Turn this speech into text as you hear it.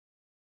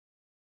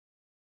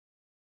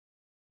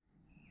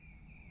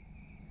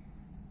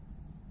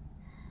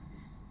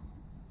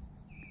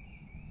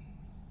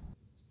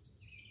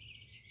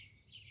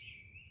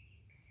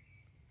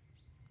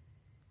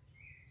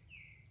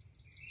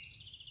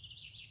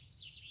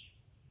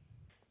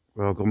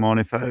Well, good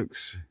morning,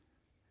 folks.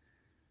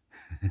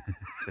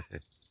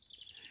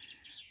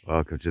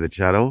 Welcome to the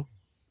channel.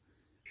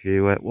 If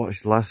you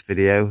watched the last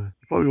video, you're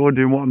probably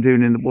wondering what I'm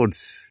doing in the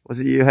woods. Was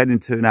it you heading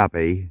to an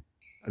abbey?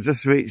 I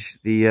just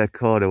reached the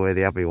corner where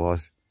the abbey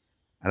was,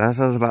 and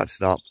as I was about to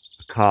stop,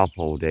 a car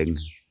pulled in.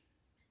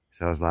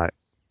 So I was like,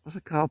 what's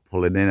a car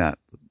pulling in at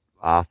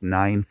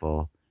 9:30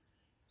 for?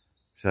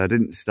 So I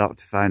didn't stop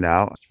to find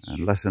out,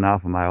 and less than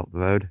half a mile up the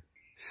road.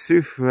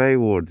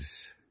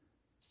 Woods.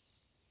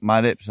 My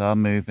lips are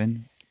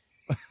moving.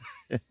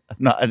 I'm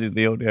not editing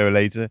the audio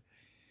later.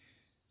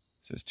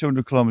 So it's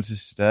 200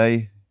 kilometres today.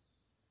 A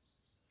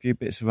few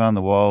bits around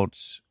the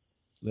Wolds.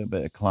 A little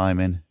bit of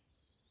climbing.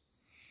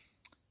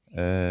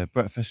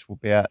 Breakfast will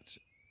be at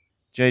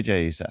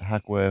JJ's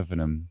at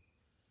Ridden.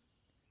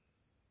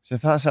 So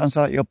if that sounds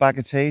like your bag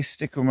of tea,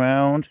 stick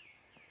around.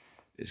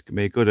 It's going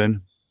to be a good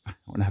one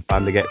when I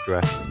finally get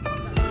dressed.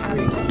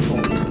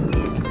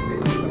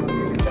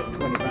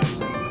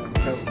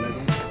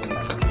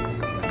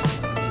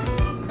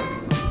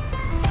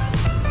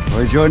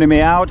 Well, joining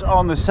me out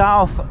on the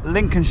South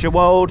Lincolnshire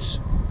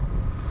Wolds,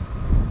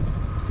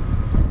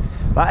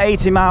 about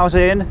 80 miles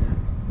in.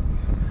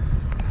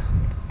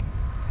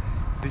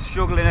 Been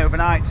struggling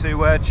overnight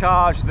to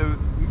charge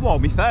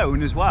my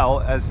phone as well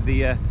as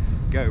the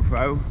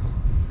GoPro.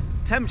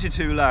 Temperature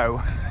too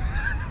low.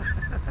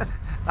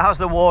 That was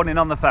the warning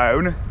on the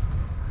phone.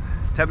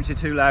 Temperature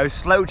too low,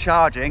 slow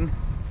charging.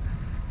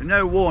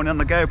 No warning on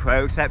the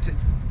GoPro except it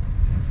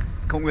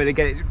couldn't really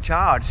get it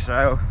charged.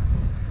 So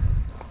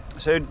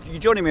you're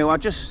joining me. I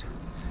just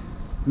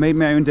made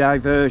my own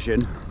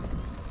diversion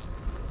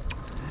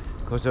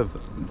because of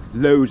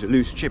loads of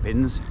loose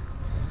chippings.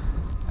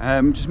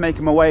 Just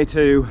making my way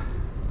to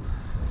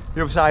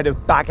the other side of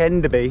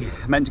Bikepacking.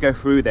 I meant to go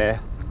through there.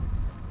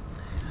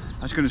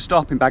 I was going to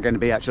stop in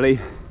Bikepacking actually,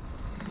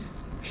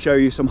 show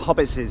you some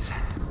hobbitses.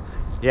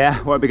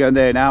 Yeah, won't be going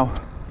there now.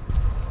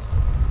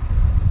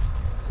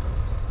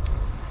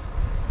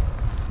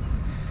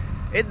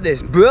 Isn't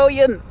this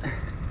brilliant?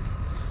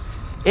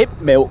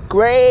 It milked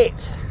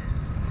great.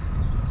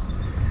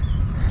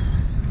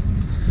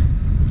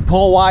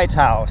 Paul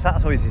Whitehouse,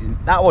 that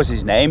was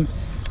his name.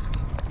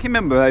 I can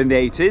remember in the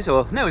 80s,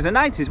 or no, it was the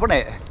 90s, wasn't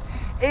it?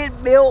 It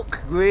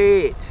milked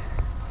great.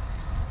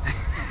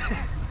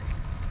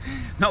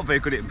 Not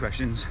very good at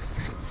impressions.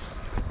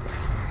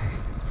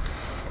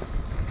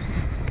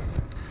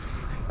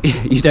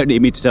 You don't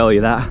need me to tell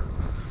you that.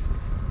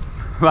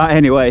 Right,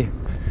 anyway.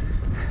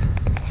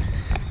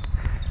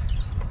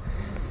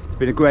 It's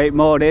been a great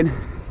morning.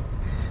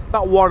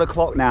 About 1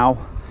 o'clock now.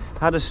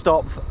 Had a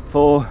stop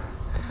for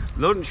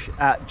lunch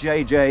at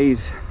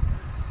JJ's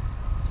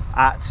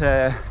at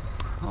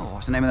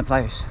what's the name of the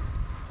place?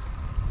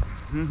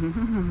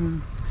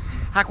 Ridden.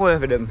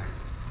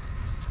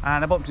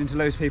 And I bumped into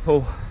loads of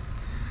people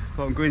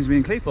from Grimsby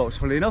and Cleethorpes,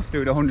 funnily enough,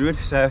 doing 100,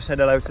 so I said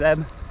hello to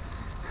them.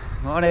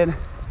 Morning.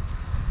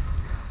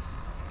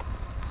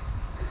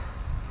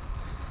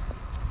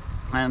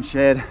 And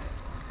shared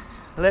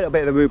a little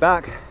bit of the route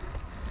back.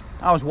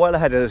 I was well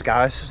ahead of those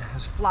guys. I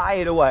was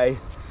flying away,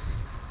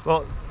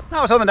 but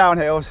I was on the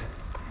downhills.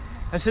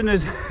 As soon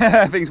as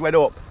things went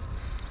up,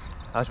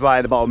 I was right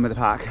at the bottom of the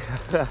pack.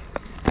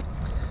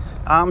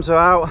 Arms are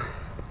out.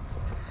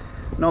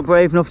 Not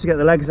brave enough to get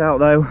the legs out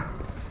though.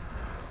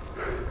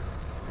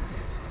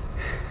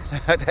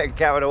 Don't get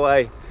carried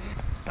away.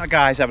 That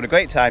guy's having a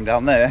great time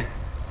down there.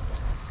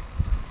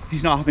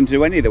 He's not having to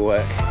do any of the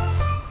work.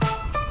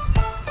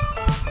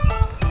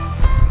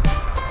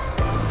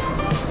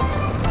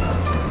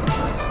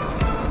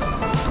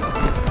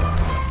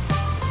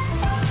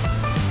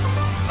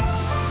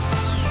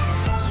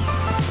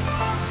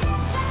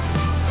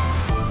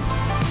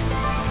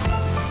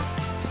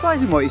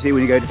 Surprising what you see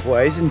when you go different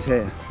ways, isn't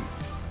it?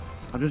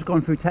 I've just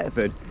gone through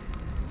Tetford,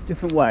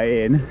 different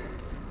way in,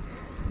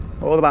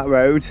 all the back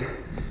roads,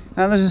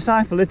 and there's a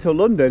sign for Little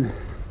London.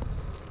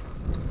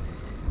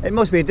 It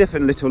must be a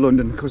different Little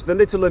London, because the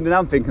Little London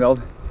I'm thinking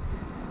of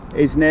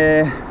is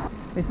near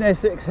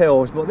Six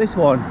Hills, but this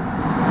one,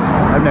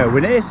 oh no,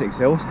 we're near Six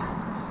Hills,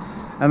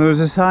 and there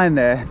was a sign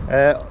there,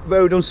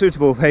 road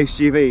unsuitable for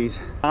HGVs.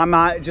 I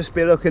might just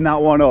be looking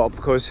that one up,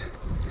 because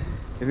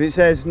if it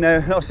says no,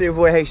 not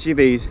suitable for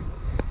HGVs,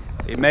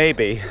 it may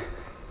be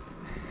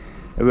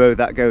a road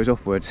that goes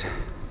upwards.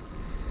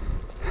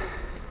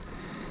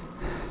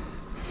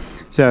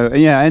 So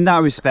yeah, in that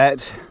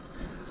respect,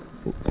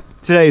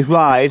 today's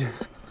ride,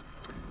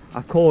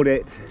 I've called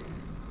it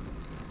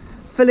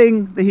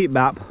filling the heat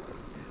map.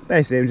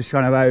 Basically I'm just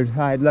trying to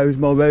ride loads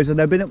more roads than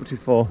I've been up to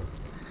before,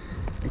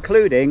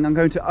 including I'm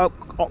going to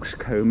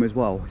Oxcombe as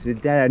well. It's a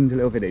dead end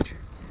little village.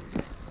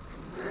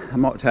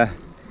 I'm not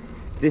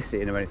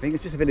dissing or anything,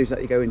 it's just a village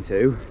that you go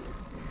into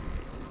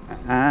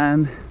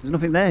and there's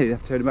nothing there. You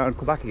have to turn around and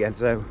come back again,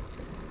 so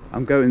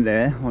I'm going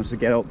there once I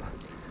get up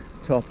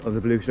top of the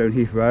Bluestone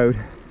Heath Road.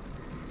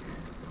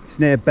 It's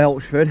near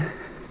Belchford,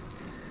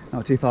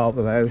 not too far up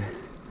the road.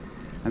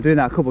 I'm doing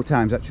that a couple of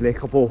times actually, a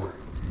couple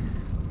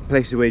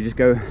places where you just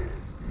go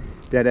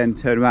dead end,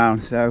 turn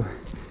around. So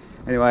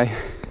anyway,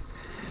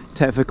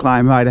 Tetford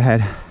climb right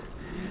ahead.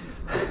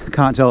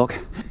 Can't talk.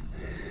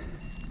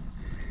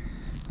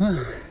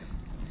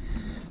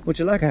 What'd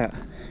you look at?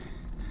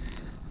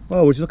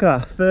 Well, would you look at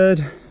that?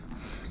 Third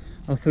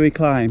of 3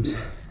 climbs.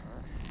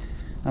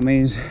 That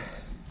means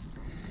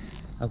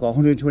I've got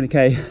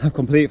 120k of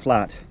complete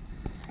flat.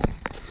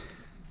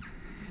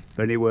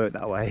 But it worked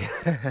that way.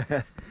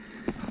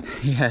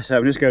 Yeah, so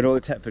I'm just going all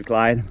the Tetford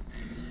climb.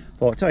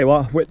 But I'll tell you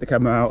what, whip the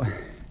camera out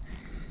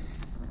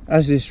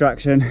as a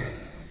distraction.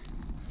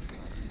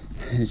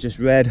 It's just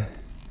red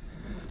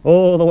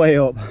all the way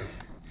up.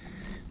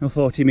 No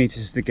 40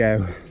 meters to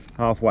go,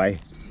 halfway.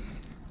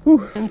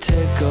 Whew.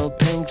 Tickle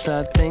pink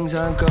that things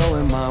aren't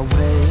going my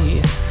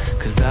way,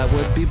 cause that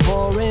would be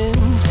boring.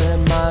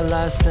 Spent my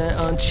last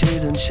cent on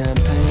cheese and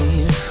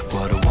champagne.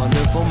 What a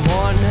wonderful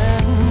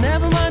morning.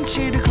 Never mind,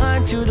 she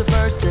declined to the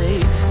first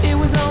date. It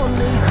was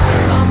only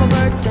on my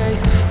birthday.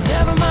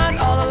 Never mind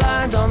all the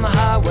lines on the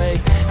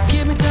highway.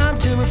 Give me time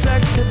to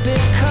reflect a bit,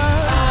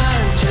 cause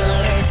I'm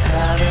just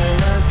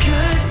having a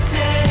good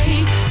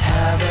day.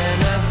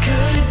 Having a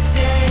good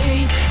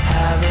day.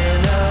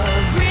 Having a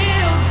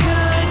real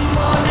good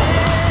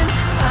morning.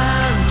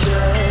 I'm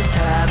just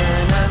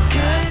having a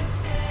good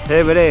day.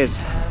 Here it is.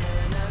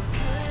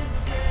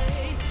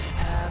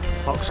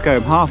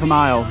 Oxcombe, half a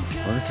mile.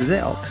 Well, this is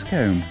it,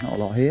 Oxcombe. Not a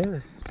lot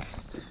here.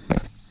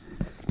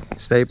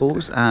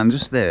 Stables, and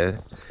just there,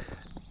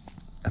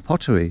 a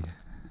pottery.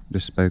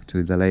 Just spoke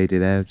to the lady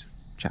there,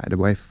 chatted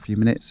away for a few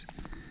minutes.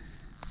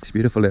 It's a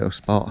beautiful little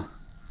spot,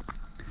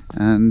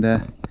 and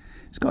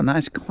it's got a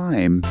nice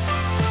climb.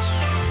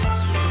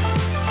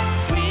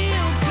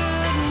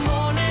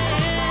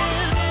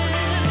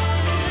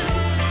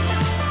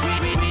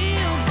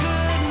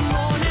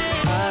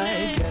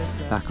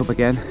 Back up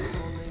again.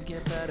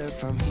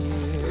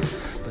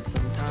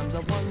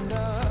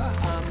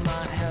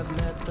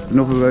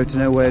 Another road to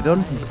nowhere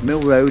done.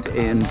 Mill Road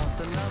in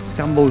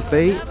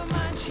Scamblesby,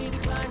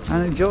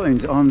 and it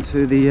joins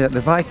onto the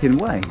Viking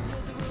Way.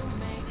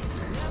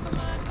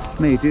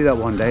 May do that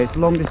one day. It's a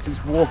long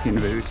distance walking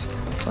route,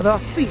 although I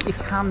think you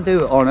can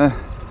do it on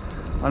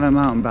a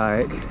mountain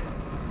bike.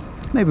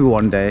 Maybe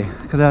one day,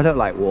 because I don't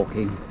like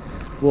walking.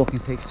 Walking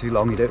takes too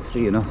long, you don't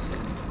see enough.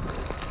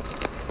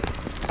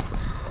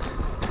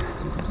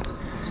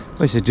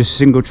 This is just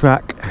single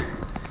track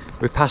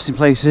with passing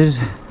places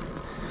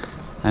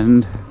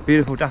and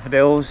beautiful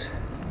daffodils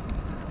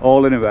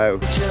all in a row.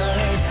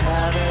 Just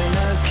having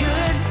a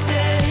good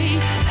day,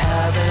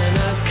 having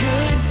a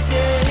good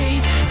day,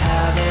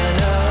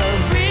 having a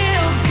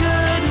real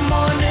good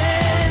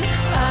morning.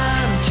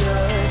 I'm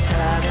just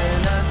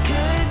having a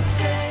good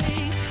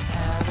day,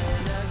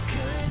 having a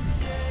good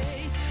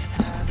day,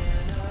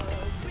 having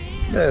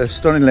a real... A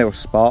stunning little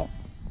spot,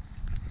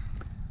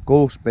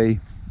 Goulsby,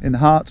 in the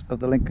heart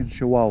of the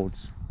Lincolnshire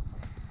Wolds.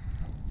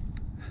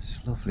 It's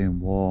lovely and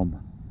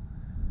warm.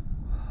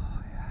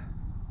 Oh, yeah.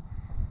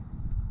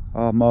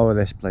 Oh, more of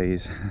this,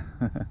 please.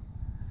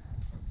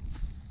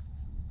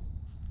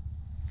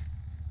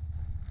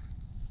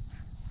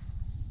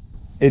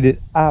 It is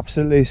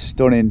absolutely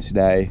stunning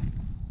today.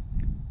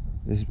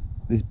 There's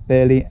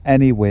barely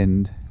any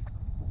wind.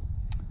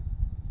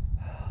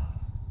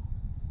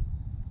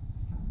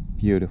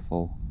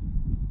 Beautiful.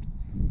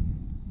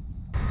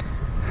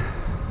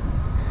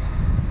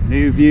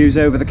 New views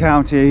over the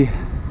county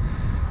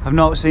I've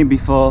not seen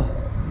before.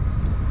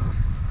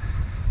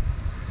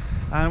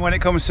 And when it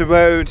comes to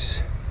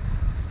roads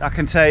that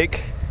can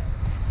take,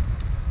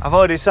 I've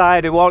already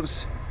decided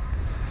once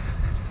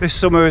this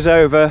summer is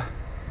over,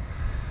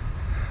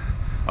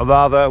 or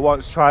rather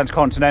once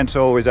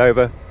Transcontinental is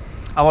over,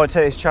 I want to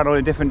take this channel in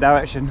a different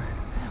direction.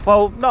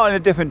 Well, not in a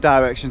different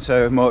direction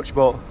so much,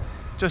 but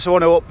just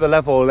want to up the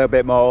level a little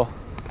bit more.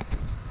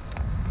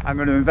 I'm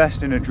going to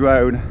invest in a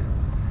drone.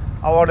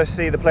 I want to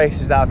see the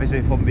places that I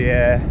visit from the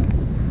air,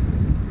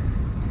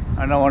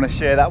 and I want to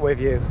share that with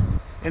you.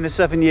 In the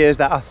 7 years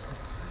that I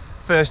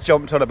first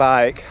jumped on a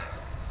bike,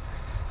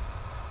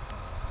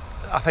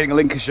 I think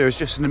Lincolnshire is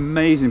just an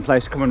amazing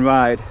place to come and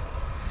ride.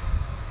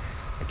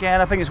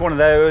 Again, I think it's one of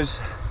those,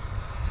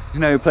 there's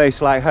no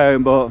place like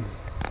home, but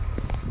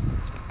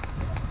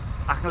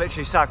I can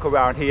literally cycle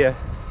around here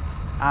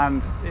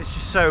and it's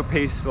just so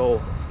peaceful.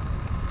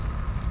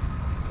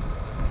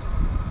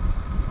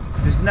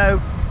 There's no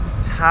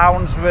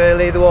towns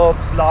really, they're all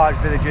large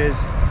villages,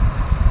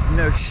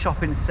 no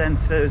shopping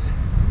centres.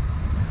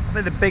 I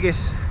think the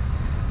biggest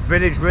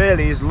village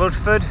really is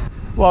Ludford.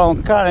 What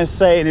I'm kind of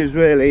saying is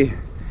really,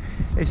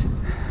 it's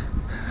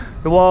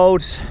the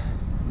Wolds,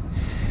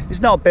 it's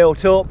not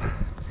built up,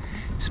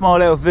 small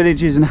little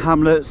villages and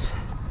hamlets,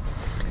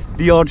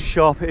 the odd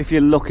shop if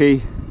you're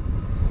lucky,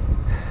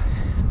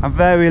 and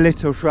very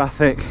little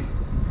traffic,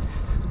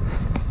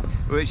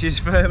 which is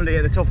firmly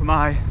at the top of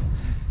my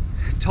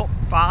top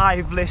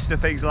 5 list of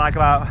things I like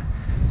about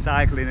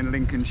cycling in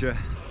Lincolnshire.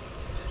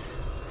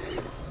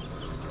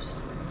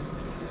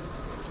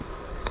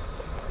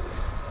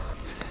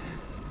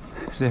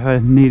 So if I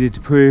needed to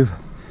prove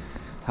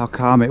how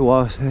calm it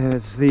was,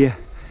 here's the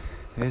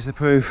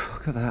proof.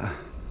 Look at that.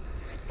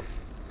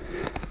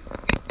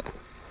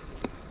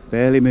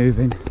 barely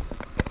moving.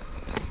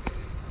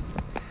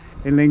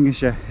 In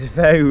Lincolnshire, it's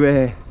very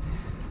rare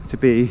to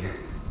be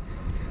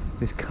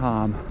this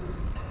calm.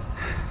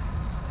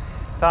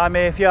 Found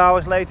me a few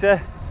hours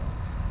later.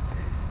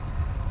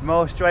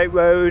 More straight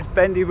roads,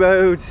 bendy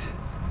roads,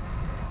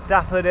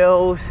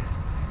 daffodils,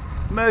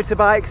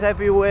 motorbikes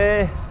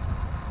everywhere,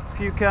 a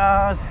few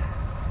cars,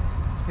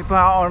 people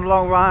out on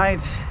long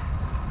rides,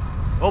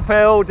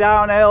 uphill,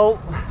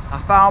 downhill.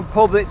 I found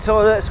public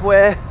toilets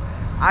where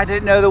I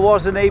didn't know there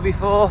was a need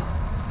before.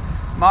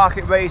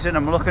 Market reason,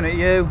 I'm looking at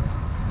you.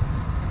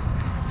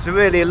 It's a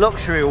really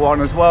luxury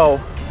one as well.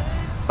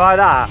 By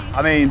that,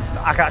 I mean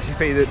I can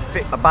actually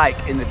fit my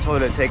bike in the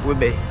toilet and take it with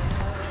me.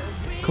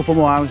 A couple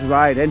more hours of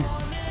riding.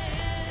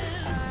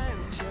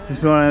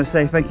 Just want to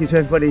say thank you to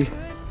everybody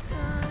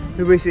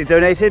who recently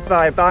donated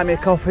by Buy Me a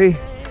Coffee,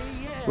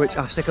 which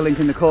I'll stick a link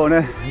in the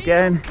corner.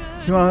 Again,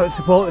 if you want to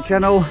support the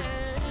channel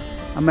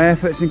and my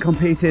efforts in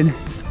competing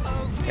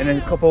in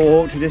a couple of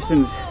ultra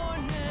distance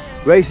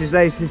races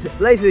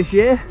later this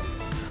year,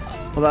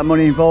 all that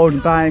money involved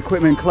in buying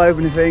equipment,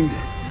 clothing and things,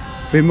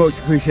 be much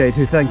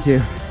appreciated. Thank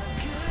you.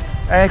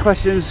 Any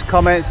questions,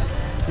 comments,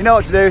 you know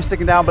what to do, stick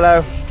them down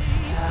below,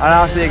 and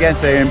I'll see you again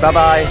soon. Bye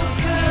bye.